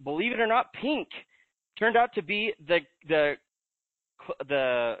 And believe it or not, pink turned out to be the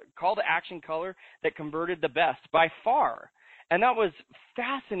call to action color that converted the best by far. And that was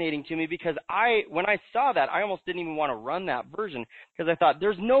fascinating to me because when I saw that, I almost didn't even want to run that version because I thought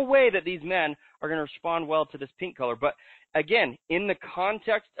there's no way that these men are going to respond well to this pink color. But again, in the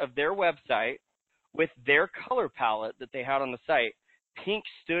context of their website with their color palette that they had on the site, pink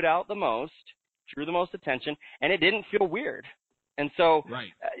stood out the most, drew the most attention, and it didn't feel weird. And so, right.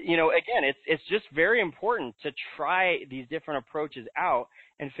 Again, it's just very important to try these different approaches out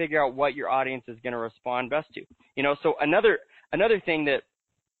and figure out what your audience is going to respond best to. So another thing that,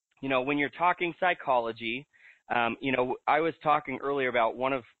 when you're talking psychology, I was talking earlier about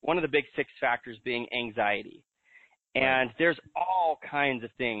one of the big 6 factors being anxiety. And there's all kinds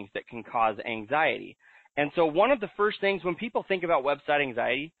of things that can cause anxiety. And so one of the first things when people think about website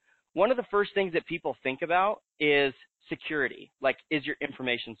anxiety, one of the first things that people think about is security. Like, is your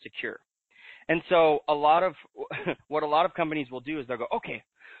information secure? And so what a lot of companies will do is they'll go, okay,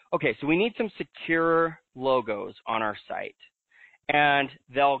 so we need some secure logos on our site. And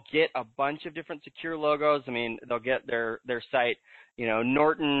they'll get a bunch of different secure logos. I mean, they'll get their site,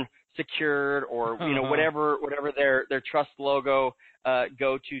 Norton secured or, whatever their trust logo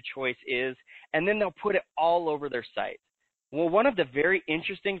go-to choice is. And then they'll put it all over their site. Well, one of the very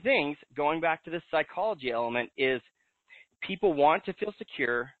interesting things, going back to this psychology element, is people want to feel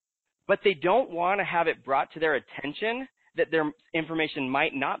secure, but they don't want to have it brought to their attention that their information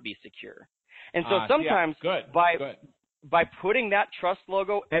might not be secure. And so sometimes by putting that trust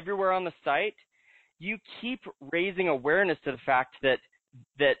logo everywhere on the site, you keep raising awareness to the fact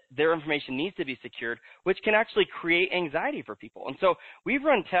that their information needs to be secured, which can actually create anxiety for people. And so we've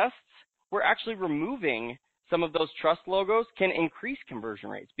run tests where actually removing some of those trust logos can increase conversion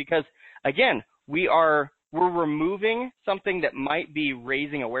rates because, again, we're removing something that might be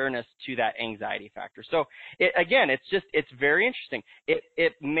raising awareness to that anxiety factor. So, it's very interesting.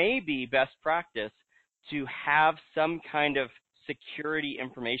 It may be best practice to have some kind of security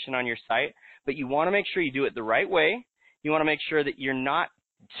information on your site, but you want to make sure you do it the right way. You want to make sure that you're not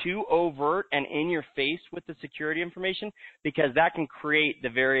too overt and in your face with the security information because that can create the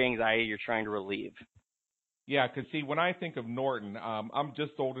very anxiety you're trying to relieve. Yeah, because see, when I think of Norton, I'm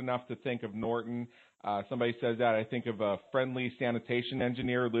just old enough to think of Norton. Somebody says that I think of a friendly sanitation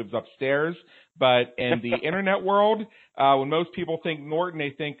engineer who lives upstairs. But in the internet world, when most people think Norton,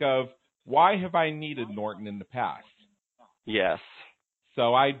 they think of, why have I needed Norton in the past? Yes.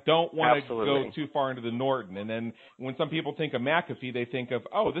 So I don't want to Absolutely. go too far into the Norton. And then when some people think of McAfee, they think of,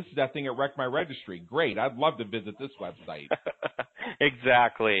 oh, this is that thing that wrecked my registry. Great. I'd love to visit this website.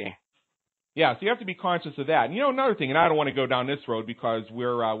 Exactly. Yeah, so you have to be conscious of that. And, another thing, and I don't want to go down this road because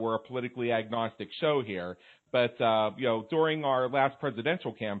we're a politically agnostic show here, but, during our last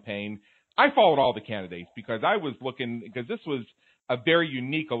presidential campaign, I followed all the candidates because I was looking, because this was a very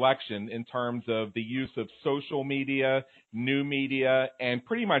unique election in terms of the use of social media, new media, and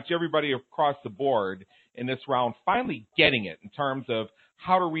pretty much everybody across the board in this round finally getting it in terms of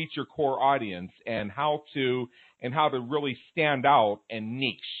how to reach your core audience and how to really stand out and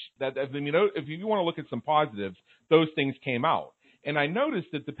niche. If you want to look at some positives, those things came out. And I noticed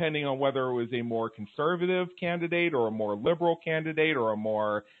that depending on whether it was a more conservative candidate or a more liberal candidate or a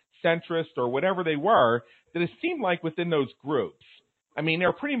more centrist or whatever they were, that it seemed like within those groups, I mean,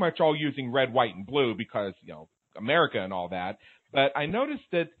 they're pretty much all using red, white, and blue because, America and all that. But I noticed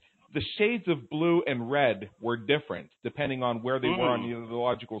that the shades of blue and red were different depending on where they were on the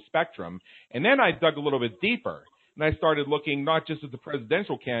ideological spectrum. And then I dug a little bit deeper, and I started looking not just at the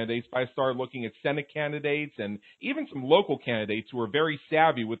presidential candidates, but I started looking at Senate candidates and even some local candidates who are very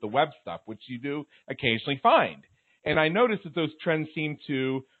savvy with the web stuff, which you do occasionally find. And I noticed that those trends seem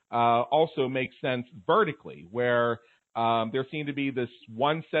to also make sense vertically, where there seemed to be this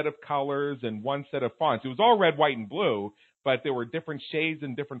one set of colors and one set of fonts. It was all red, white, and blue, but there were different shades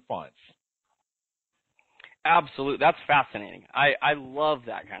and different fonts. Absolutely. That's fascinating. I love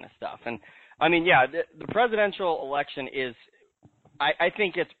that kind of stuff. And, I mean, yeah, the presidential election is, I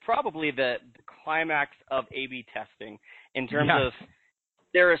think it's probably the climax of A/B testing in terms of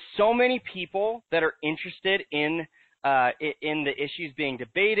there are so many people that are interested in the issues being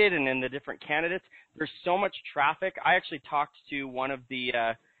debated and in the different candidates. There's so much traffic. I actually talked to one of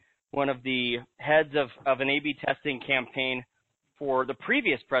the heads of an A/B testing campaign for the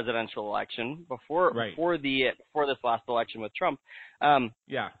previous presidential election before this last election with Trump.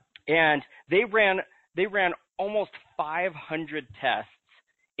 And they ran almost 500 tests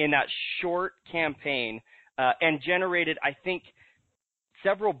in that short campaign and generated, I think,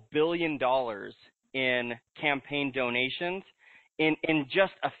 several $1 billion in campaign donations in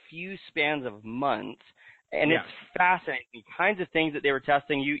just a few spans of months. And it's fascinating, the kinds of things that they were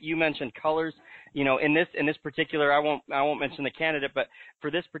testing. You mentioned colors. You know, in this particular, I won't mention the candidate, but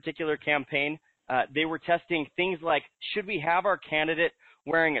for this particular campaign, they were testing things like, should we have our candidate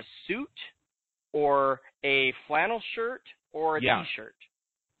wearing a suit or a flannel shirt or a T-shirt?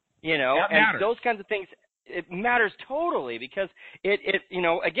 You know, and those kinds of things. It matters totally because it you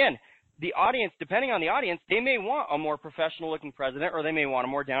know, again, the audience, depending on the audience, they may want a more professional-looking president or they may want a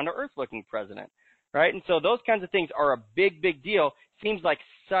more down-to-earth-looking president. Right? And so those kinds of things are a big, big deal. Seems like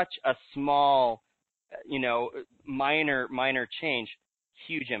such a small, you know, minor change,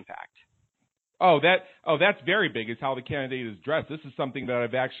 huge impact. That's very big, is how the candidate is dressed. This is something that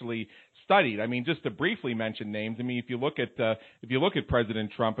I've actually studied. I mean, just to briefly mention names, I mean, if you look at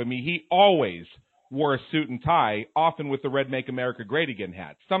President Trump, I mean, he always wore a suit and tie, often with the red Make America Great Again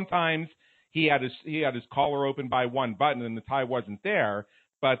hat. Sometimes he had his collar open by one button and the tie wasn't there,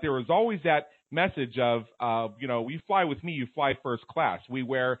 but there was always that message of, you know, you fly with me, you fly first class. We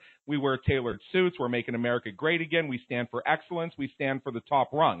wear tailored suits. We're making America great again. We stand for excellence. We stand for the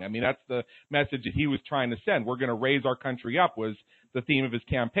top rung. I mean, that's the message that he was trying to send. We're going to raise our country up was the theme of his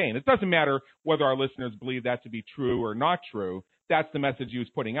campaign. It doesn't matter whether our listeners believe that to be true or not true. That's the message he was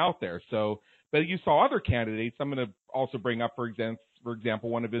putting out there. So, but you saw other candidates. I'm going to also bring up, for example,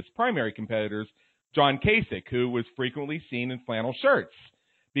 one of his primary competitors, John Kasich, who was frequently seen in flannel shirts,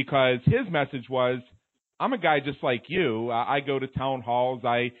 because his message was, I'm a guy just like you. I go to town halls.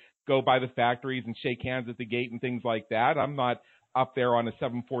 I go by the factories and shake hands at the gate and things like that. I'm not up there on a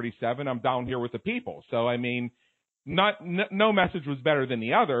 747. I'm down here with the people. So, I mean, no message was better than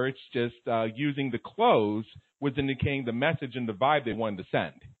the other. It's just using the clothes was indicating the message and the vibe they wanted to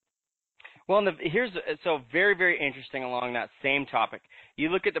send. Well, so very, very interesting along that same topic. You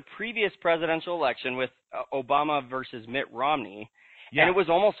look at the previous presidential election with Obama versus Mitt Romney, and it was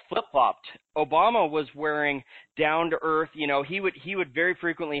almost flip-flopped. Obama was wearing down-to-earth, you know, he would very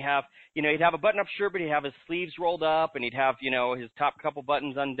frequently have, you know, he'd have a button-up shirt, but he'd have his sleeves rolled up, and he'd have, you know, his top couple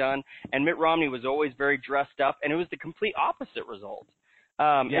buttons undone, and Mitt Romney was always very dressed up, and it was the complete opposite result.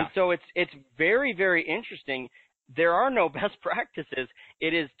 And so it's very, very interesting. There are no best practices.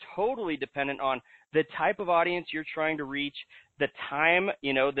 It is totally dependent on the type of audience you're trying to reach, the time,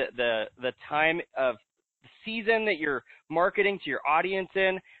 you know, the time of season that you're marketing to your audience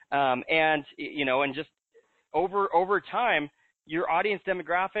in, and, you know, and just over time, your audience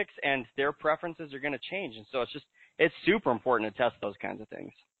demographics and their preferences are going to change. And so it's super important to test those kinds of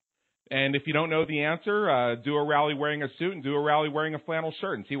things. And if you don't know the answer, do a rally wearing a suit and do a rally wearing a flannel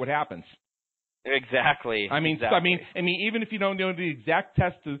shirt and see what happens. Exactly. I mean, even if you don't know the exact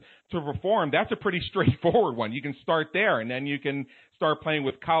test to perform, that's a pretty straightforward one. You can start there, and then you can start playing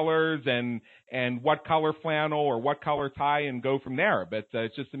with colors and what color flannel or what color tie, and go from there. But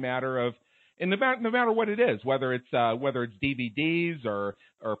it's just a matter of, and no matter what it is, whether it's DVDs or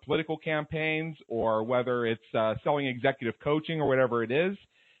political campaigns, or whether it's selling executive coaching or whatever it is,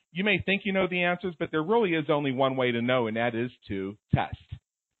 you may think you know the answers, but there really is only one way to know, and that is to test.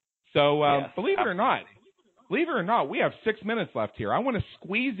 So believe it or not, we have 6 minutes left here. I want to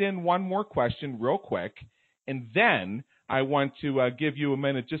squeeze in one more question real quick, and then I want to give you a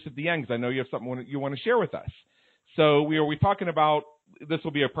minute just at the end, because I know you have something you want to share with us. So we're talking about, this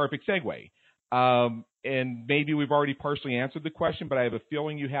will be a perfect segue, and maybe we've already partially answered the question, but I have a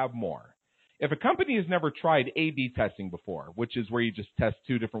feeling you have more. If a company has never tried A/B testing before, which is where you just test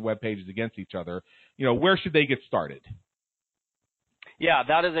two different web pages against each other, where should they get started? Yeah,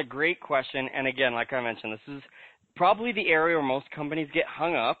 that is a great question. And again, like I mentioned, this is probably the area where most companies get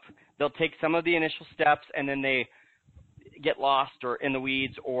hung up. They'll take some of the initial steps and then they get lost or in the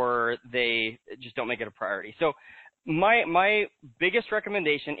weeds, or they just don't make it a priority. So my biggest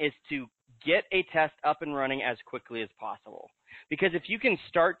recommendation is to get a test up and running as quickly as possible. Because if you can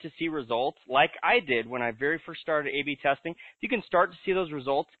start to see results, like I did when I very first started A/B testing, if you can start to see those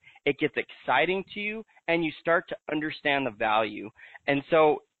results, it gets exciting to you and you start to understand the value. And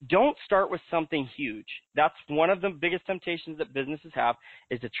so don't start with something huge. That's one of the biggest temptations that businesses have,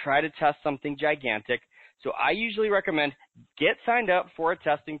 is to try to test something gigantic. So I usually recommend get signed up for a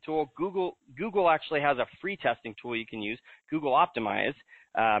testing tool. Google actually has a free testing tool you can use, Google Optimize.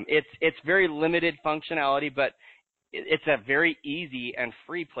 It's very limited functionality, but it's a very easy and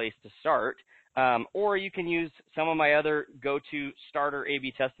free place to start. Or you can use some of my other go-to starter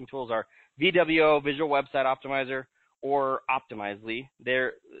A/B testing tools are VWO, Visual Website Optimizer, or Optimizely.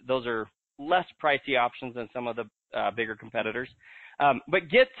 Those are less pricey options than some of the bigger competitors. But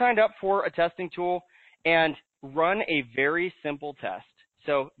get signed up for a testing tool and run a very simple test.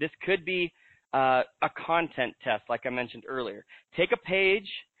 So this could be a content test, like I mentioned earlier. Take a page,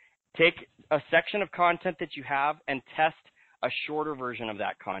 take a section of content that you have, and test a shorter version of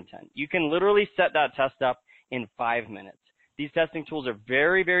that content. You can literally set that test up in 5 minutes. These testing tools are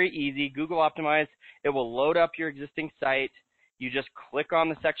very, very easy. Google Optimize, it will load up your existing site. You just click on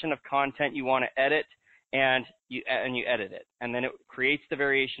the section of content you want to edit, and you edit it. And then it creates the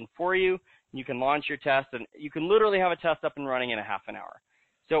variation for you. You can launch your test, and you can literally have a test up and running in a half an hour.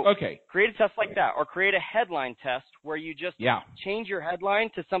 So create a test like that, or create a headline test where you just change your headline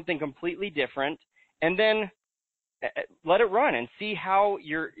to something completely different, and then let it run and see how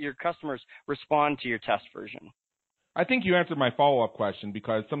your customers respond to your test version. I think you answered my follow-up question,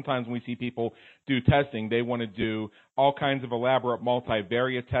 because sometimes when we see people do testing, they want to do all kinds of elaborate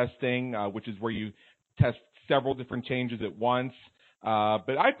multivariate testing, which is where you test several different changes at once.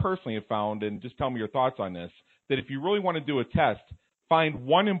 But I personally have found, and just tell me your thoughts on this, that if you really want to do a test, find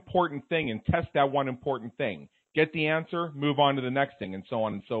one important thing and test that one important thing. Get the answer, move on to the next thing, and so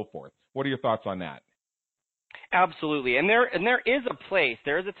on and so forth. What are your thoughts on that? Absolutely. And there is a place,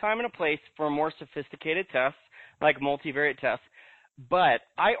 there is a time and a place for more sophisticated tests, like multivariate tests. But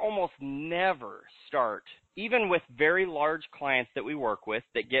I almost never start, even with very large clients that we work with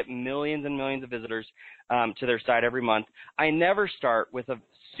that get millions and millions of visitors to their site every month, I never start with a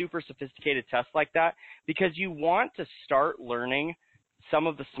super sophisticated test like that, because you want to start learning some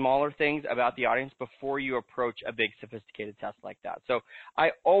of the smaller things about the audience before you approach a big sophisticated test like that. So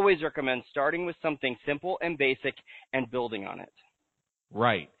I always recommend starting with something simple and basic and building on it.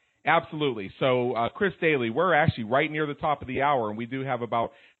 Right. Absolutely. So, Chris Daly, we're actually right near the top of the hour, and we do have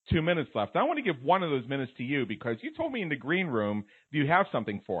about 2 minutes left. I want to give one of those minutes to you, because you told me in the green room you have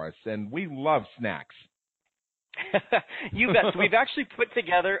something for us, and we love snacks. You bet. So we've actually put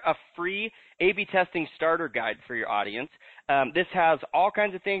together a free A/B testing starter guide for your audience. This has all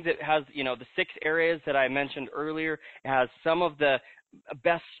kinds of things. It has, the 6 areas that I mentioned earlier. It has some of the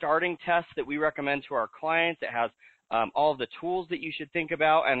best starting tests that we recommend to our clients. It has all of the tools that you should think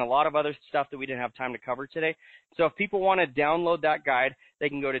about, and a lot of other stuff that we didn't have time to cover today. So if people want to download that guide, they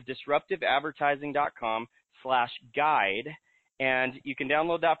can go to disruptiveadvertising.com/guide, and you can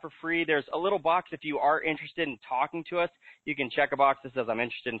download that for free. There's a little box if you are interested in talking to us. You can check a box that says, I'm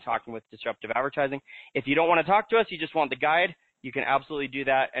interested in talking with Disruptive Advertising. If you don't want to talk to us, you just want the guide, you can absolutely do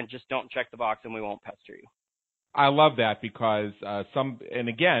that, and just don't check the box and we won't pester you. I love that, because and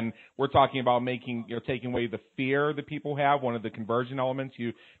again, we're talking about taking away the fear that people have. One of the conversion elements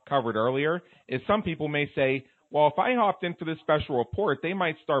you covered earlier is some people may say, well, if I opt in for this special report, they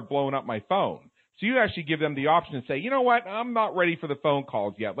might start blowing up my phone. So you actually give them the option and say, you know what, I'm not ready for the phone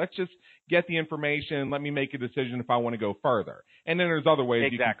calls yet. Let's just get the information. Let me make a decision if I want to go further. And then there's other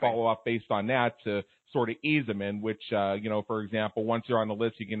ways you can follow up based on that to sort of ease them in, which, for example, once you're on the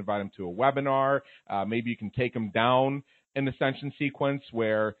list, you can invite them to a webinar. Maybe you can take them down an ascension sequence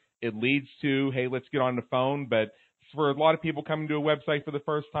where it leads to, hey, let's get on the phone. But for a lot of people coming to a website for the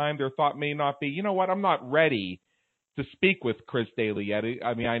first time, their thought may not be, you know what, I'm not ready to speak with Chris Daly yet.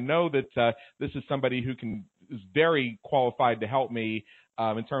 I mean, I know that this is somebody who is very qualified to help me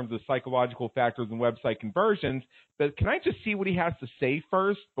in terms of psychological factors and website conversions, but can I just see what he has to say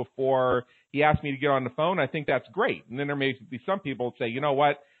first before he asks me to get on the phone? I think that's great. And then there may be some people that say, you know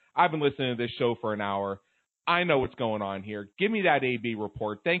what, I've been listening to this show for an hour. I know what's going on here. Give me that A/B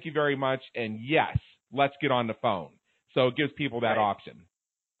report. Thank you very much. And yes, let's get on the phone. So it gives people that option.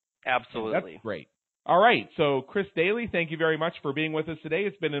 Absolutely. That's great. All right. So, Chris Daly, thank you very much for being with us today.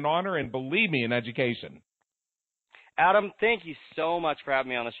 It's been an honor, and believe me, an education. Adam, thank you so much for having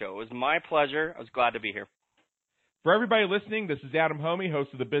me on the show. It was my pleasure. I was glad to be here. For everybody listening, this is Adam Homey,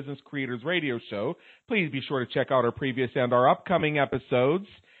 host of the Business Creators Radio Show. Please be sure to check out our previous and our upcoming episodes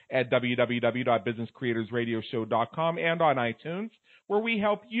at www.businesscreatorsradioshow.com and on iTunes, where we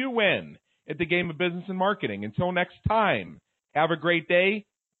help you win at the game of business and marketing. Until next time, have a great day.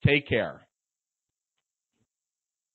 Take care.